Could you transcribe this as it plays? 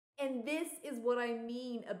And this is what I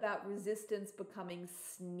mean about resistance becoming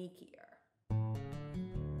sneakier.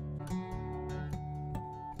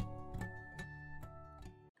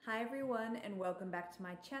 Hi everyone and welcome back to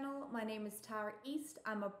my channel. My name is Tara East.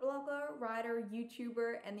 I'm a blogger, writer,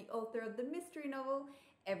 YouTuber, and the author of the mystery novel,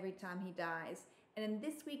 Every Time He Dies. And in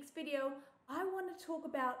this week's video, I want to talk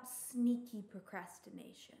about sneaky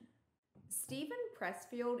procrastination. Steven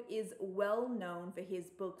Pressfield is well known for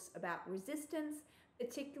his books about resistance,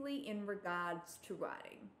 particularly in regards to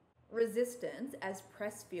writing. Resistance, as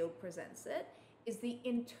Pressfield presents it, is the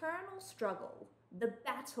internal struggle, the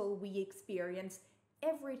battle we experience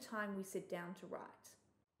every time we sit down to write.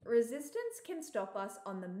 Resistance can stop us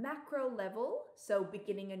on the macro level, so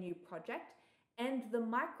beginning a new project, and the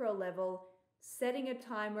micro level, setting a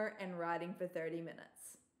timer and writing for 30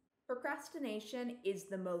 minutes. Procrastination is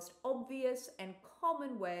the most obvious and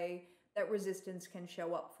common way that resistance can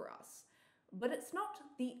show up for us, but it's not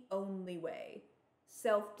the only way.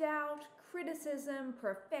 Self-doubt, criticism,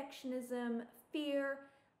 perfectionism, fear,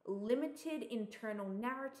 limited internal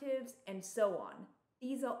narratives, and so on.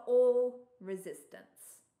 These are all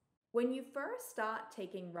resistance. When you first start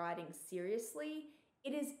taking writing seriously,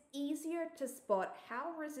 it is easier to spot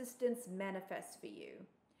how resistance manifests for you.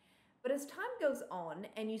 But as time goes on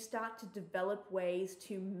and you start to develop ways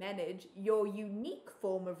to manage your unique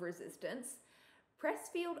form of resistance,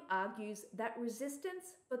 Pressfield argues that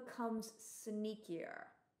resistance becomes sneakier.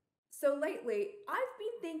 So lately, I've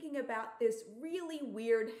been thinking about this really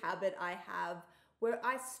weird habit I have where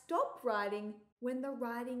I stop writing when the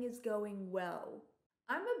writing is going well.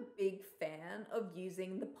 I'm a big fan of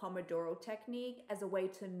using the Pomodoro technique as a way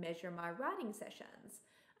to measure my writing sessions.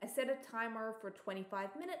 I set a timer for 25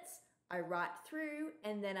 minutes, I write through,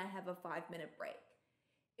 and then I have a 5-minute break.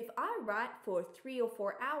 If I write for 3 or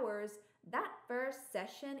 4 hours, that first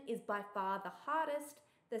session is by far the hardest,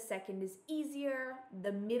 the second is easier,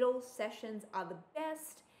 the middle sessions are the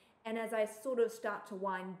best, and as I sort of start to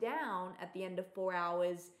wind down at the end of 4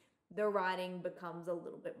 hours, the writing becomes a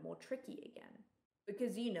little bit more tricky again.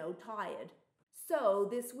 Because, tired. So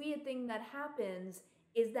this weird thing that happens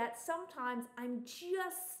is that sometimes I'm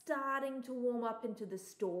just starting to warm up into the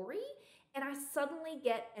story and I suddenly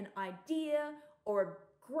get an idea or a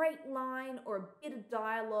great line or a bit of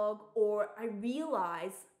dialogue, or I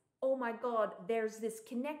realize, oh my God, there's this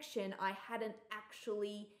connection I hadn't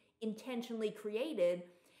actually intentionally created.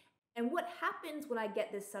 And what happens when I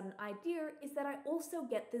get this sudden idea is that I also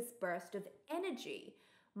get this burst of energy.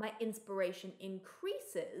 My inspiration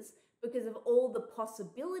increases because of all the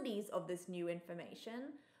possibilities of this new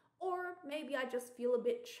information, or maybe I just feel a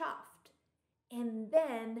bit chuffed. And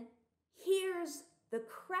then here's the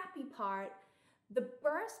crappy part. The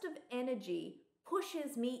burst of energy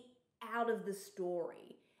pushes me out of the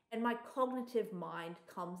story and my cognitive mind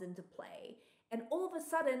comes into play. And all of a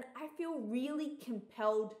sudden, I feel really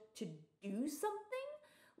compelled to do something,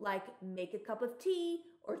 like make a cup of tea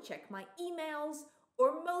or check my emails,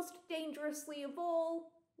 or most dangerously of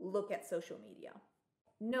all, look at social media.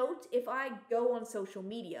 Note, if I go on social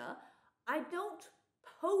media, I don't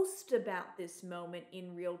post about this moment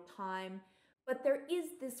in real time, but there is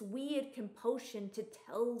this weird compulsion to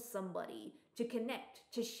tell somebody, to connect,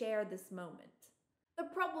 to share this moment. The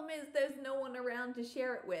problem is there's no one around to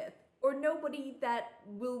share it with, or nobody that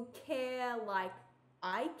will care like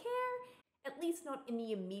I care, at least not in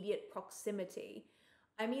the immediate proximity.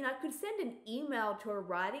 I mean, I could send an email to a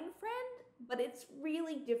writing friend, but it's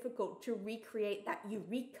really difficult to recreate that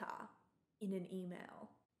eureka in an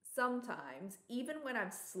email. Sometimes, even when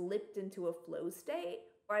I've slipped into a flow state,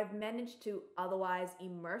 or I've managed to otherwise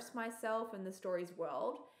immerse myself in the story's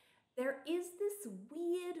world, there is this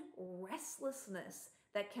weird restlessness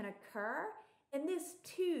that can occur, and this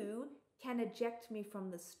too can eject me from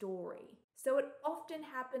the story. So it often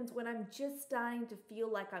happens when I'm just starting to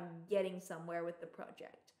feel like I'm getting somewhere with the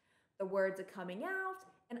project. The words are coming out,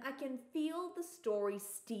 and I can feel the story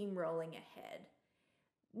steamrolling ahead.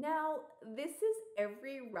 Now, this is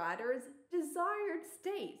every writer's desired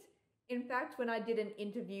state. In fact, when I did an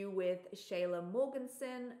interview with Shayla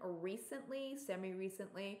Morganson recently,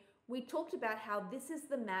 semi-recently, we talked about how this is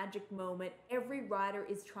the magic moment every writer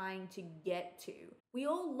is trying to get to. We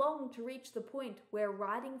all long to reach the point where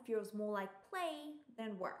writing feels more like play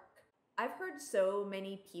than work. I've heard so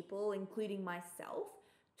many people, including myself,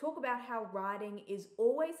 talk about how writing is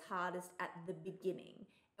always hardest at the beginning.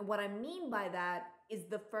 And what I mean by that is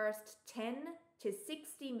the first 10 to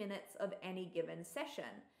 60 minutes of any given session.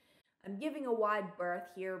 I'm giving a wide berth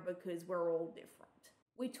here because we're all different.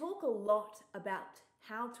 We talk a lot about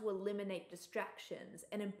how to eliminate distractions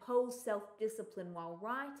and impose self-discipline while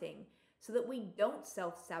writing so that we don't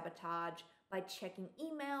self-sabotage by checking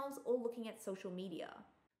emails or looking at social media.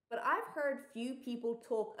 But I've heard few people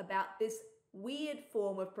talk about this weird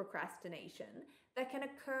form of procrastination that can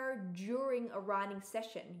occur during a writing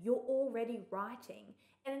session. You're already writing,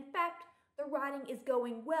 and in fact, the writing is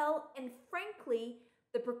going well, and frankly,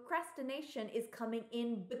 the procrastination is coming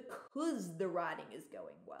in because the writing is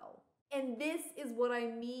going well. And this is what I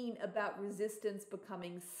mean about resistance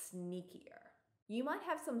becoming sneakier. You might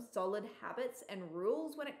have some solid habits and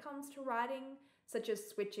rules when it comes to writing, such as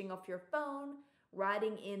switching off your phone,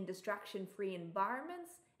 writing in distraction-free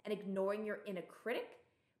environments, and ignoring your inner critic,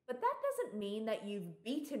 but that doesn't mean that you've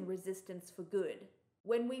beaten resistance for good.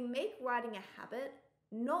 When we make writing a habit,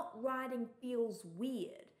 not writing feels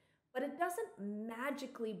weird, but it doesn't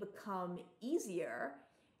magically become easier.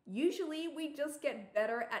 Usually we just get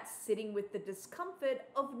better at sitting with the discomfort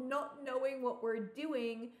of not knowing what we're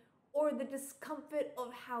doing, or the discomfort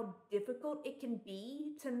of how difficult it can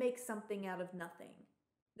be to make something out of nothing.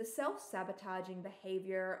 The self-sabotaging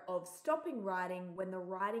behavior of stopping writing when the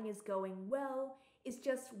writing is going well is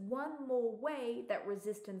just one more way that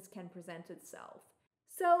resistance can present itself.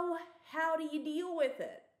 So, how do you deal with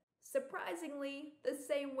it? Surprisingly, the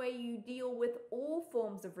same way you deal with all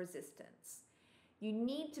forms of resistance. You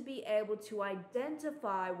need to be able to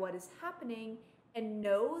identify what is happening and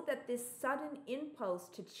know that this sudden impulse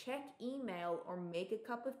to check email or make a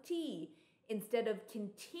cup of tea instead of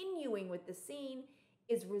continuing with the scene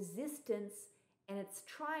is resistance, and it's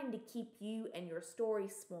trying to keep you and your story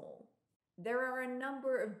small. There are a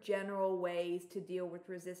number of general ways to deal with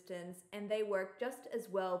resistance, and they work just as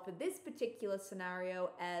well for this particular scenario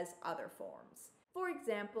as other forms. For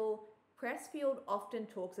example, Pressfield often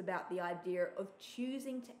talks about the idea of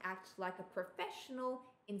choosing to act like a professional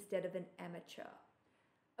instead of an amateur.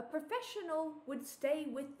 A professional would stay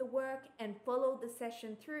with the work and follow the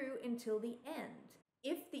session through until the end.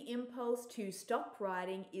 If the impulse to stop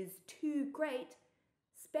writing is too great,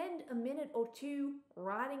 spend a minute or two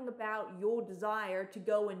writing about your desire to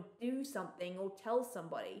go and do something or tell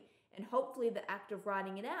somebody, and hopefully the act of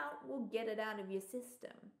writing it out will get it out of your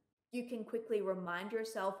system. You can quickly remind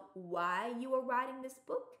yourself why you are writing this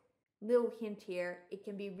book. Little hint here, it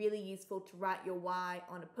can be really useful to write your why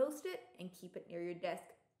on a post-it and keep it near your desk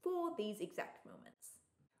for these exact moments.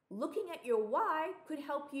 Looking at your why could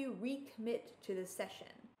help you recommit to the session.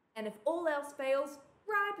 And if all else fails,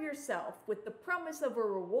 bribe yourself with the promise of a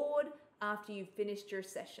reward after you've finished your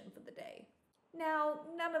session for the day. Now,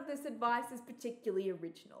 none of this advice is particularly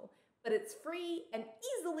original, but it's free and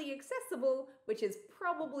easily accessible, which is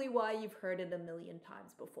probably why you've heard it a million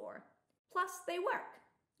times before. Plus, they work,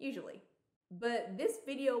 usually. But this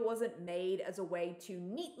video wasn't made as a way to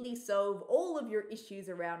neatly solve all of your issues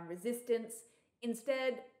around resistance.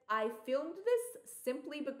 Instead, I filmed this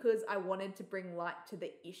simply because I wanted to bring light to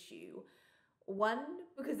the issue. One,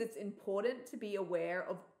 because it's important to be aware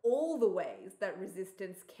of all the ways that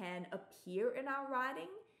resistance can appear in our writing.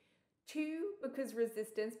 Two, because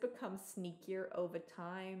resistance becomes sneakier over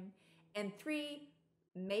time. And three,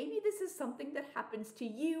 maybe this is something that happens to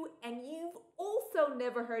you and you've also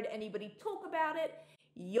never heard anybody talk about it.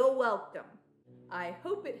 You're welcome. I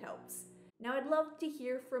hope it helps. Now I'd love to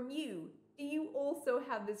hear from you. Do you also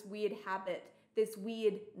have this weird habit, this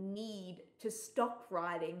weird need to stop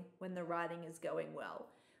writing when the writing is going well?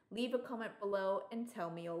 Leave a comment below and tell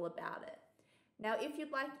me all about it. Now, if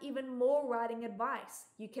you'd like even more writing advice,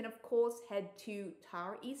 you can of course head to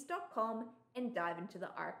taraeast.com and dive into the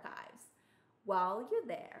archives. While you're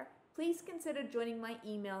there, please consider joining my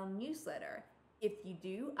email newsletter. If you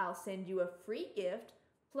do, I'll send you a free gift,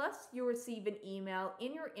 plus you'll receive an email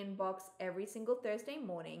in your inbox every single Thursday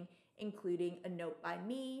morning, including a note by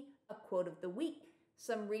me, a quote of the week,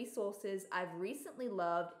 some resources I've recently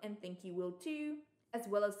loved and think you will too, as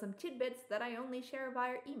well as some tidbits that I only share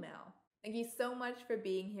via email. Thank you so much for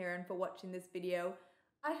being here and for watching this video.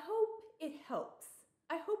 I hope it helps.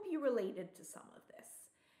 I hope you related to some of this.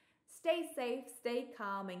 Stay safe, stay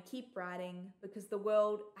calm, and keep writing, because the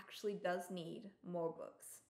world actually does need more books.